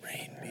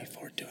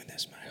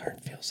heart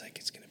feels like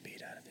it's going to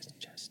beat out of his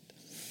chest.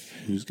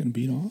 Who's going to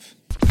beat off?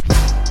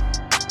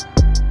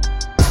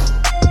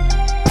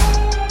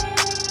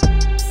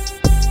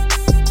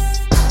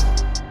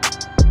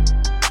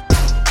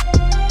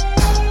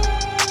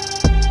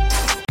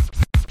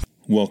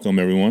 Welcome,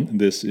 everyone.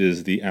 This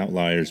is the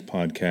Outliers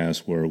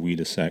podcast, where we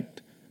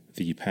dissect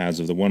the paths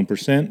of the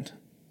 1%.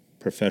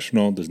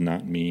 Professional does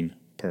not mean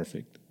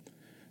perfect.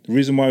 The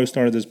reason why we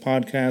started this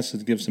podcast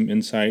is to give some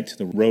insight to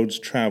the roads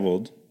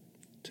traveled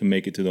to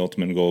make it to the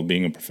ultimate goal of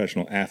being a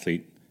professional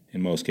athlete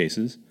in most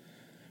cases.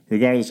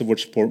 Regardless of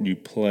which sport you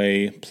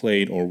play,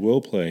 played, or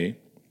will play,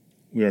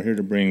 we are here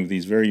to bring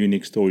these very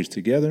unique stories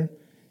together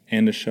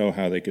and to show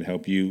how they could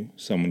help you,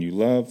 someone you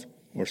love,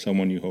 or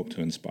someone you hope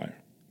to inspire.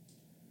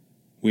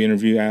 We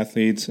interview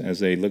athletes as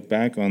they look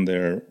back on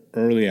their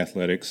early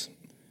athletics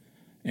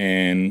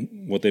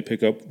and what they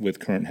pick up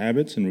with current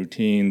habits and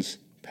routines,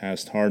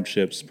 past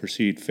hardships,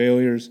 perceived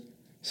failures,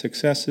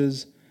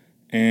 successes,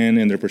 and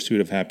in their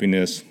pursuit of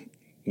happiness.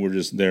 We're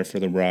just there for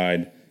the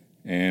ride,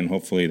 and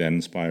hopefully that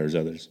inspires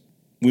others.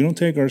 We don't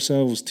take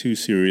ourselves too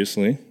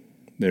seriously.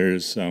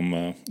 There's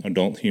some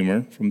adult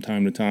humor from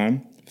time to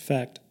time.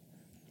 Fact.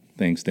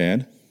 Thanks,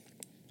 Dad.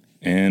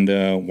 And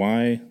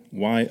why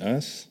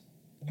us?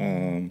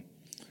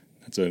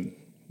 That's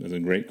a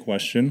great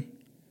question.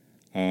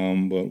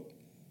 But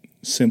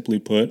simply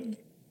put,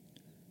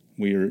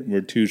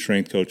 we're two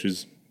strength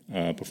coaches,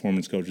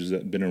 performance coaches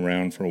that have been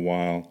around for a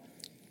while,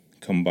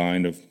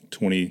 combined of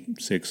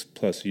 26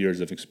 plus years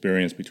of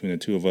experience between the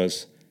two of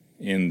us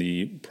in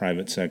the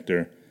private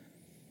sector.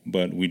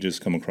 But we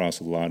just come across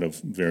a lot of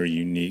very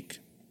unique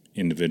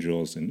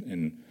individuals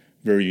and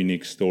very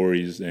unique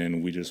stories,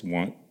 and we just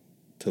want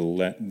to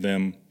let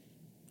them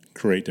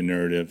create the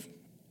narrative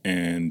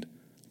and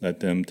let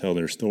them tell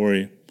their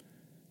story,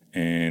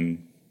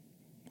 and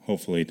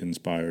hopefully it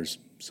inspires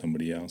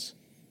somebody else.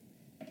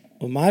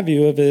 Well, my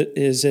view of it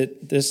is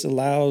that this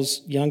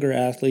allows younger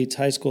athletes,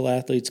 high school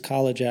athletes,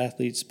 college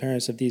athletes,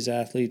 parents of these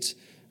athletes,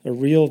 a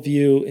real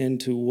view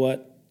into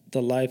what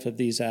the life of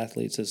these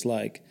athletes is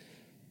like.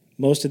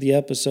 Most of the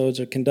episodes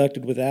are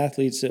conducted with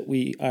athletes that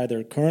we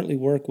either currently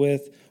work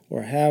with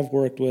or have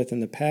worked with in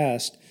the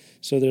past.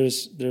 So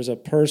there's a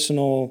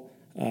personal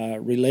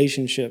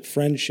relationship,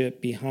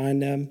 friendship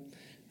behind them,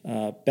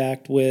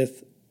 backed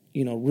with,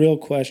 real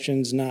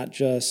questions, not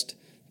just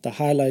the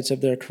highlights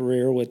of their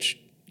career, which,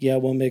 yeah,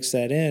 we'll mix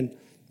that in,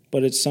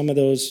 but it's some of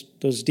those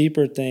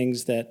deeper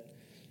things that,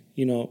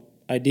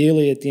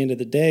 ideally at the end of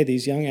the day,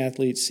 these young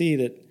athletes see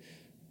that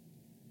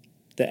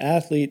the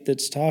athlete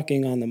that's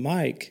talking on the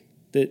mic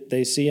that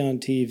they see on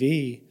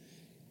TV,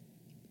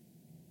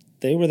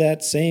 they were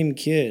that same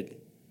kid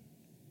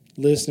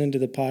listening to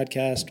the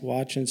podcast,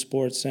 watching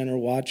SportsCenter,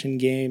 watching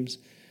games,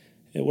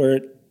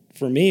 where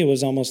for me it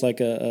was almost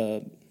like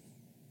an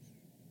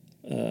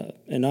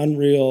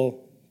unreal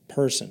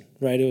person,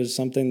 right? It was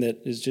something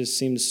that just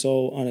seems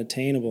so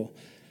unattainable.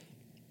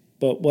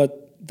 But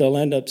what they'll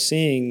end up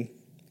seeing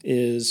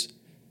is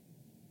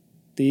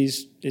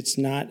it's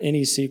not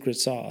any secret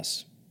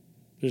sauce.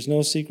 There's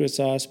no secret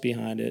sauce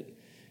behind it.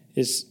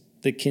 It's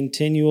the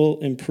continual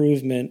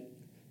improvement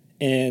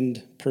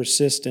and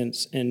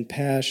persistence and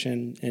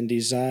passion and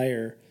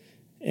desire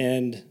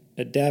and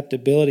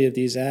adaptability of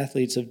these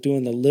athletes of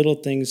doing the little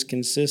things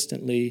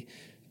consistently,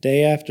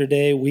 day after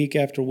day, week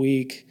after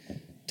week,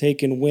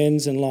 taking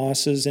wins and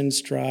losses in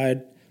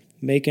stride,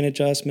 making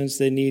adjustments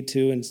they need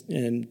to,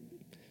 and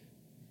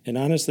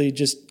honestly,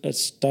 just a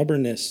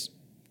stubbornness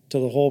to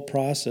the whole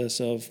process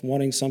of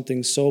wanting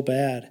something so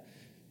bad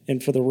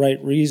and for the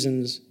right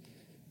reasons.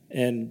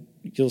 And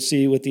you'll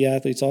see with the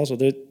athletes also,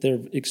 they're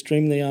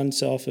extremely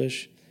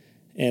unselfish,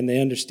 and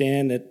they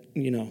understand that,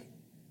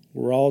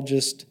 we're all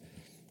just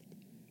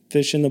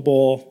fish in the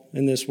bowl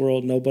in this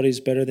world. Nobody's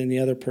better than the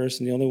other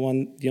person.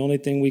 The only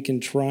thing we can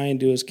try and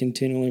do is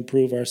continually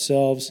improve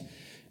ourselves,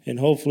 and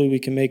hopefully we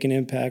can make an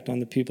impact on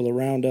the people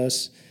around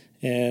us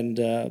and,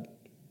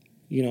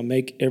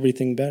 make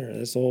everything better.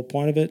 That's the whole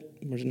point of it.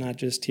 We're not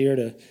just here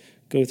to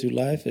go through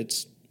life.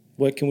 It's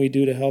what can we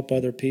do to help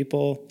other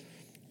people,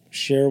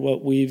 share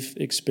what we've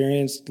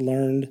experienced,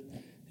 learned,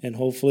 and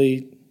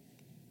hopefully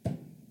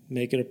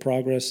make it a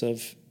progress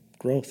of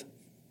growth.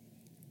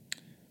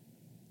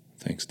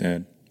 Thanks,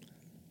 Dad.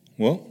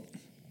 Well,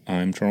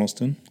 I'm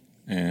Charleston,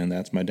 and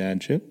that's my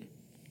dad, Chip.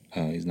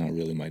 He's not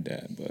really my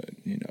dad, but,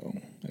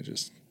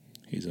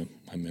 he's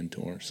my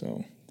mentor,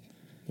 so.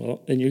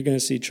 Well, and you're going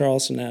to see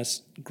Charleston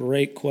ask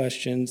great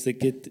questions that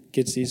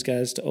gets these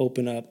guys to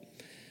open up,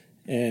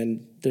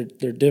 and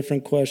they're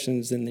different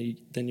questions than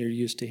you're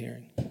used to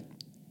hearing.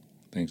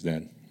 Thanks,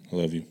 Dad. I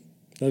love you.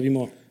 Love you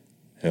more.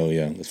 Hell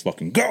yeah. Let's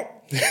fucking go!